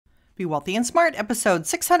Be Wealthy and Smart, episode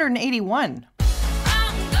 681.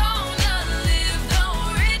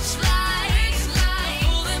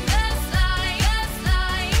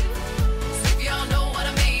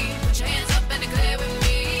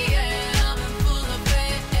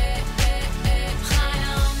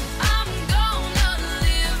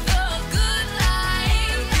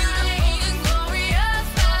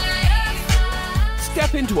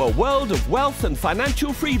 Step into a world of wealth and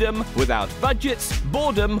financial freedom without budgets,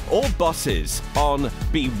 boredom, or bosses on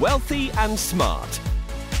Be Wealthy and Smart.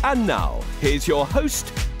 And now, here's your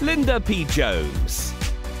host, Linda P. Jones.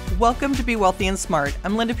 Welcome to Be Wealthy and Smart.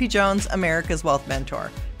 I'm Linda P. Jones, America's Wealth Mentor,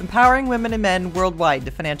 empowering women and men worldwide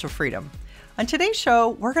to financial freedom. On today's show,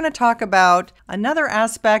 we're going to talk about another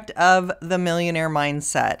aspect of the millionaire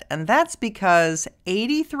mindset, and that's because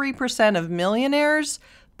 83% of millionaires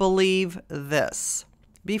believe this.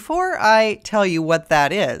 Before I tell you what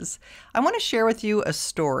that is, I want to share with you a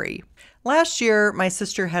story. Last year, my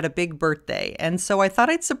sister had a big birthday, and so I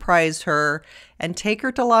thought I'd surprise her and take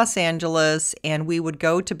her to Los Angeles, and we would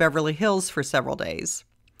go to Beverly Hills for several days.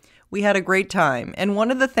 We had a great time, and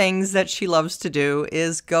one of the things that she loves to do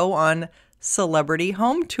is go on celebrity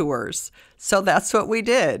home tours. So that's what we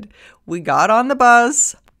did. We got on the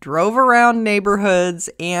bus, drove around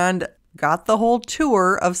neighborhoods, and got the whole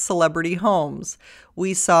tour of celebrity homes.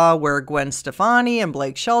 We saw where Gwen Stefani and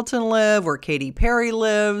Blake Shelton live, where Katy Perry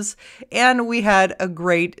lives, and we had a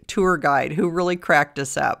great tour guide who really cracked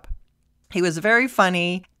us up. He was very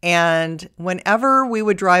funny, and whenever we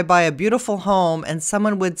would drive by a beautiful home and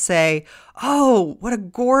someone would say, "Oh, what a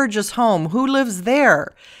gorgeous home, who lives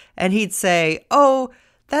there?" And he'd say, "Oh,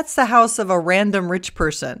 that's the house of a random rich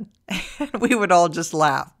person." And we would all just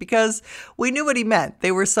laugh because we knew what he meant.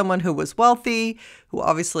 They were someone who was wealthy, who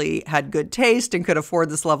obviously had good taste and could afford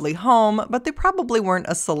this lovely home, but they probably weren't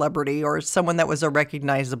a celebrity or someone that was a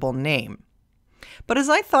recognizable name. But as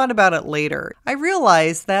I thought about it later, I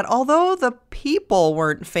realized that although the people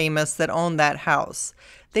weren't famous that owned that house,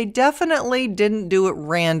 they definitely didn't do it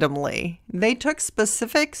randomly. They took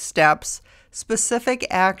specific steps, specific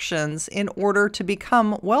actions in order to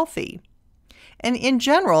become wealthy. And in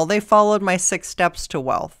general, they followed my 6 steps to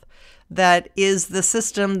wealth. That is the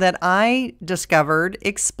system that I discovered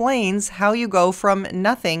explains how you go from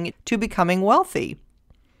nothing to becoming wealthy.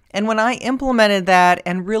 And when I implemented that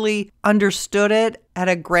and really understood it at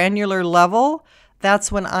a granular level,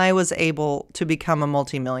 that's when I was able to become a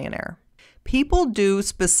multimillionaire. People do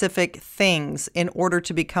specific things in order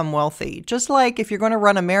to become wealthy. Just like if you're going to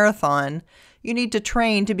run a marathon, you need to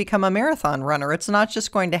train to become a marathon runner. It's not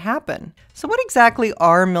just going to happen. So what exactly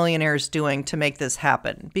are millionaires doing to make this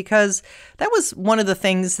happen? Because that was one of the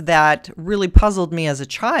things that really puzzled me as a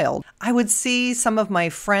child. I would see some of my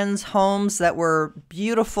friends' homes that were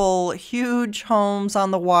beautiful, huge homes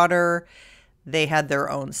on the water. They had their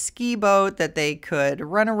own ski boat that they could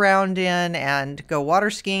run around in and go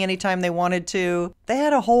water skiing anytime they wanted to. They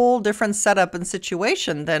had a whole different setup and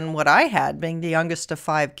situation than what I had, being the youngest of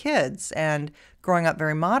 5 kids and growing up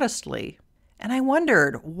very modestly. And I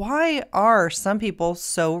wondered, why are some people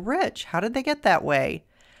so rich? How did they get that way?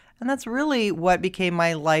 And that's really what became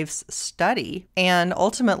my life's study and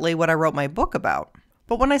ultimately what I wrote my book about.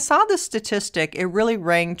 But when I saw this statistic, it really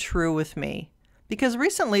rang true with me. Because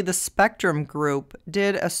recently the Spectrum Group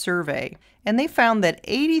did a survey, and they found that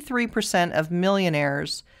 83% of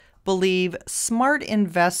millionaires believe smart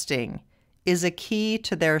investing is a key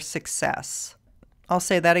to their success. I'll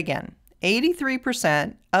say that again.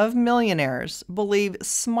 83% of millionaires believe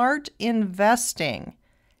smart investing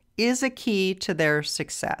is a key to their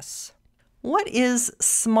success. What is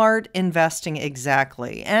smart investing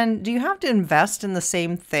exactly? And do you have to invest in the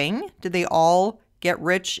same thing? Do they all get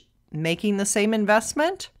rich making the same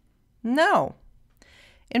investment? No.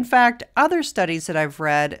 In fact, other studies that I've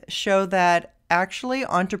read show that actually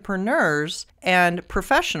entrepreneurs and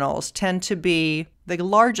professionals tend to be the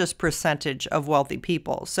largest percentage of wealthy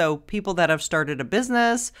people. So people that have started a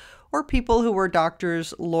business or people who were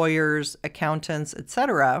doctors, lawyers, accountants,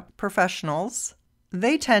 etc., professionals,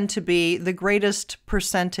 they tend to be the greatest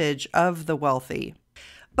percentage of the wealthy.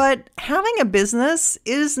 But having a business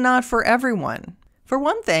is not for everyone. For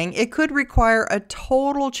one thing, it could require a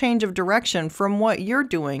total change of direction from what you're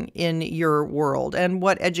doing in your world and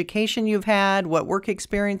what education you've had, what work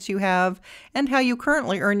experience you have, and how you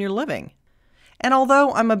currently earn your living. And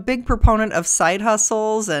although I'm a big proponent of side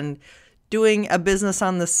hustles and doing a business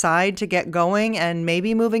on the side to get going and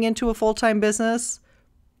maybe moving into a full-time business,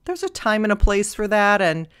 there's a time and a place for that.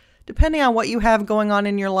 And depending on what you have going on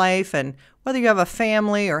in your life and whether you have a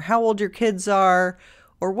family or how old your kids are,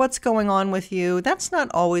 or what's going on with you, that's not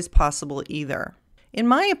always possible either. In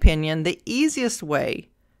my opinion, the easiest way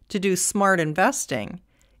to do smart investing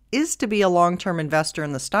is to be a long-term investor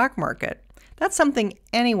in the stock market. That's something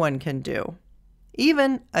anyone can do,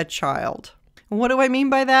 even a child. What do I mean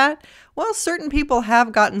by that? Well, certain people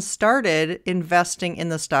have gotten started investing in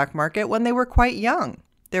the stock market when they were quite young.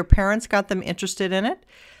 Their parents got them interested in it.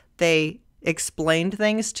 They explained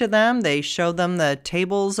things to them. They showed them the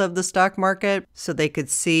tables of the stock market so they could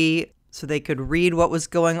see, so they could read what was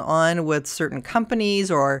going on with certain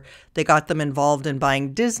companies, or they got them involved in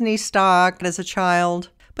buying Disney stock as a child.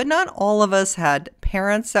 But not all of us had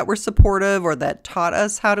parents that were supportive or that taught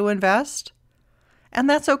us how to invest. And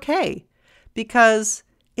that's okay, because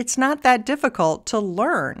it's not that difficult to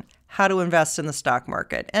learn how to invest in the stock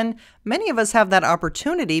market. And many of us have that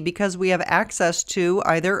opportunity because we have access to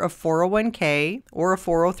either a 401k or a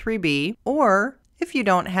 403b, or if you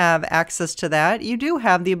don't have access to that, you do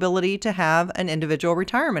have the ability to have an individual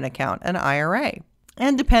retirement account, an IRA.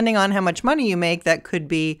 And depending on how much money you make, that could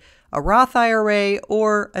be a Roth IRA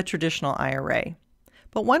or a traditional IRA.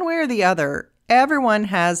 But one way or the other, everyone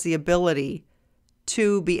has the ability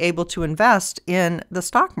to be able to invest in the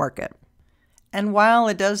stock market. And while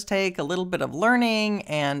it does take a little bit of learning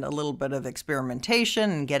and a little bit of experimentation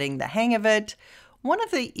and getting the hang of it, one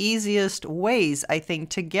of the easiest ways, I think,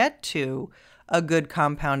 to get to a good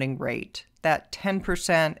compounding rate, that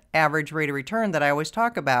 10% average rate of return that I always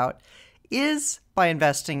talk about, is by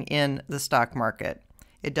investing in the stock market.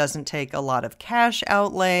 It doesn't take a lot of cash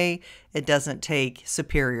outlay. It doesn't take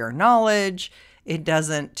superior knowledge. It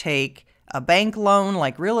doesn't take a bank loan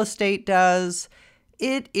like real estate does.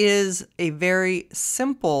 It is a very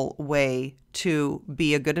simple way to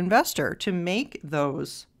be a good investor, to make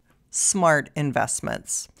those smart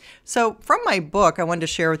investments. So from my book, I wanted to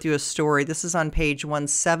share with you a story. This is on page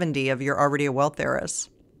 170 of You're Already a Wealth Heiress.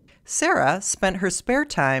 Sarah spent her spare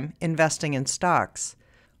time investing in stocks.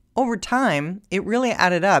 Over time, it really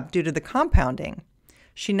added up due to the compounding.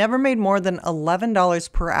 She never made more than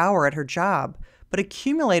 $11 per hour at her job, but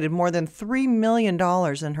accumulated more than $3 million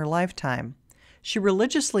in her lifetime. She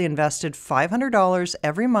religiously invested $500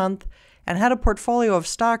 every month and had a portfolio of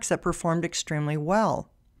stocks that performed extremely well.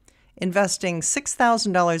 Investing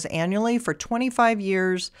 $6,000 annually for 25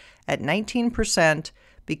 years at 19%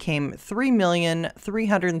 became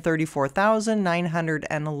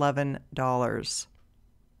 $3,334,911.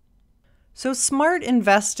 So smart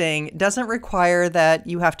investing doesn't require that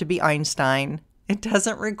you have to be Einstein. It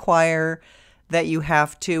doesn't require that you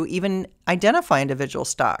have to even identify individual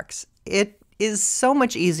stocks. It is so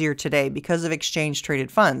much easier today because of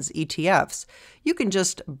exchange-traded funds, ETFs. You can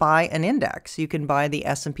just buy an index. You can buy the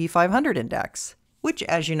S&P 500 index, which,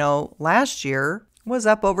 as you know, last year was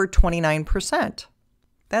up over 29%.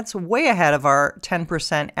 That's way ahead of our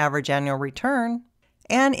 10% average annual return.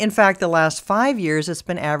 And in fact, the last 5 years, it's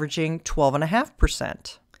been averaging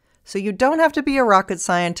 12.5%. So you don't have to be a rocket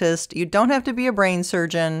scientist. You don't have to be a brain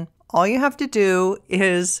surgeon. All you have to do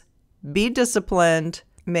is be disciplined,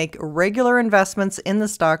 make regular investments in the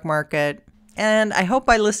stock market. And I hope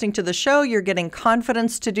by listening to the show, you're getting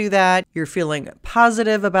confidence to do that. You're feeling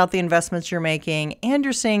positive about the investments you're making, and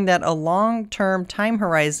you're seeing that a long-term time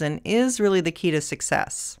horizon is really the key to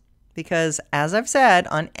success. Because as I've said,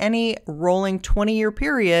 on any rolling 20-year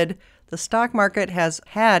period, the stock market has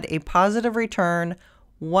had a positive return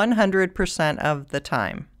 100% of the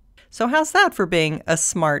time. So how's that for being a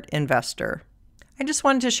smart investor? I just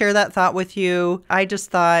wanted to share that thought with you. I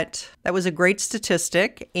just thought that was a great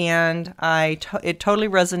statistic, and it totally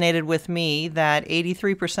resonated with me that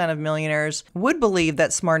 83% of millionaires would believe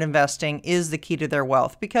that smart investing is the key to their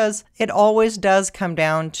wealth, because it always does come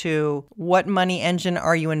down to what money engine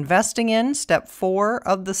are you investing in, step 4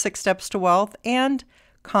 of the 6 steps to wealth, and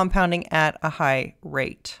compounding at a high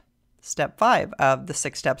rate, step 5 of the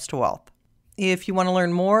 6 steps to wealth. If you want to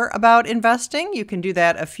learn more about investing, you can do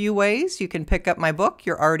that a few ways. You can pick up my book,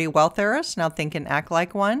 You're Already a Wealth Heiress, Now Think and Act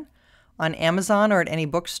Like One, on Amazon or at any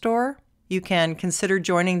bookstore. You can consider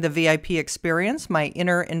joining the VIP experience, my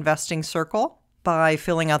inner investing circle, by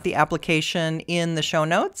filling out the application in the show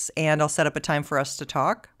notes, and I'll set up a time for us to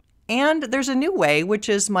talk. And there's a new way, which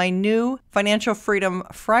is my new Financial Freedom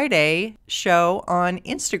Friday show on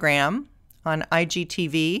Instagram, on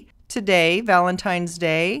IGTV, today, Valentine's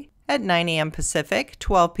Day, at 9 a.m. Pacific,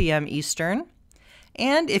 12 p.m. Eastern.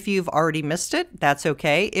 And if you've already missed it, that's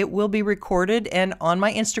okay. It will be recorded and on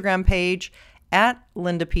my Instagram page at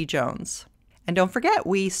Linda P. Jones. And don't forget,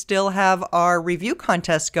 we still have our review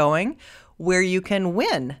contest going where you can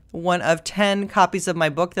win one of 10 copies of my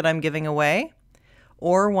book that I'm giving away,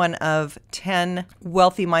 or one of 10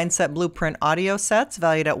 Wealthy Mindset Blueprint audio sets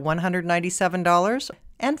valued at $197.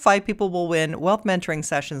 and 5 people will win wealth mentoring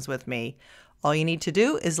sessions with me. All you need to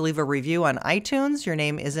do is leave a review on iTunes. Your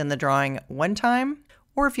name is in the drawing one time.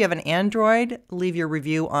 Or if you have an Android, leave your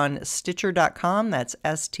review on Stitcher.com. That's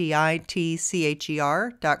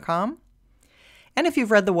STITCHER.com. And if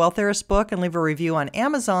you've read the Wealth Heiress book and leave a review on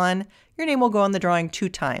Amazon, your name will go in the drawing 2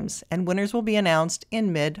 times, and winners will be announced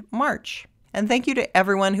in mid-March. And thank you to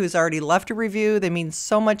everyone who's already left a review. They mean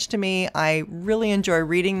so much to me. I really enjoy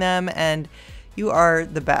reading them, and you are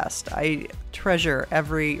the best. I treasure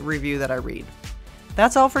every review that I read.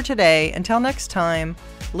 That's all for today. Until next time,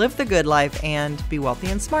 live the good life and be wealthy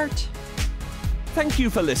and smart. Thank you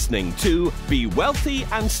for listening to Be Wealthy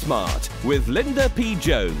and Smart with Linda P.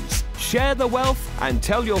 Jones. Share the wealth and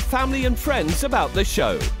tell your family and friends about the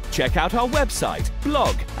show. Check out our website,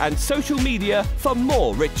 blog, and social media for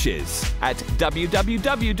more riches at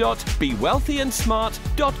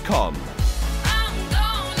www.bewealthyandsmart.com.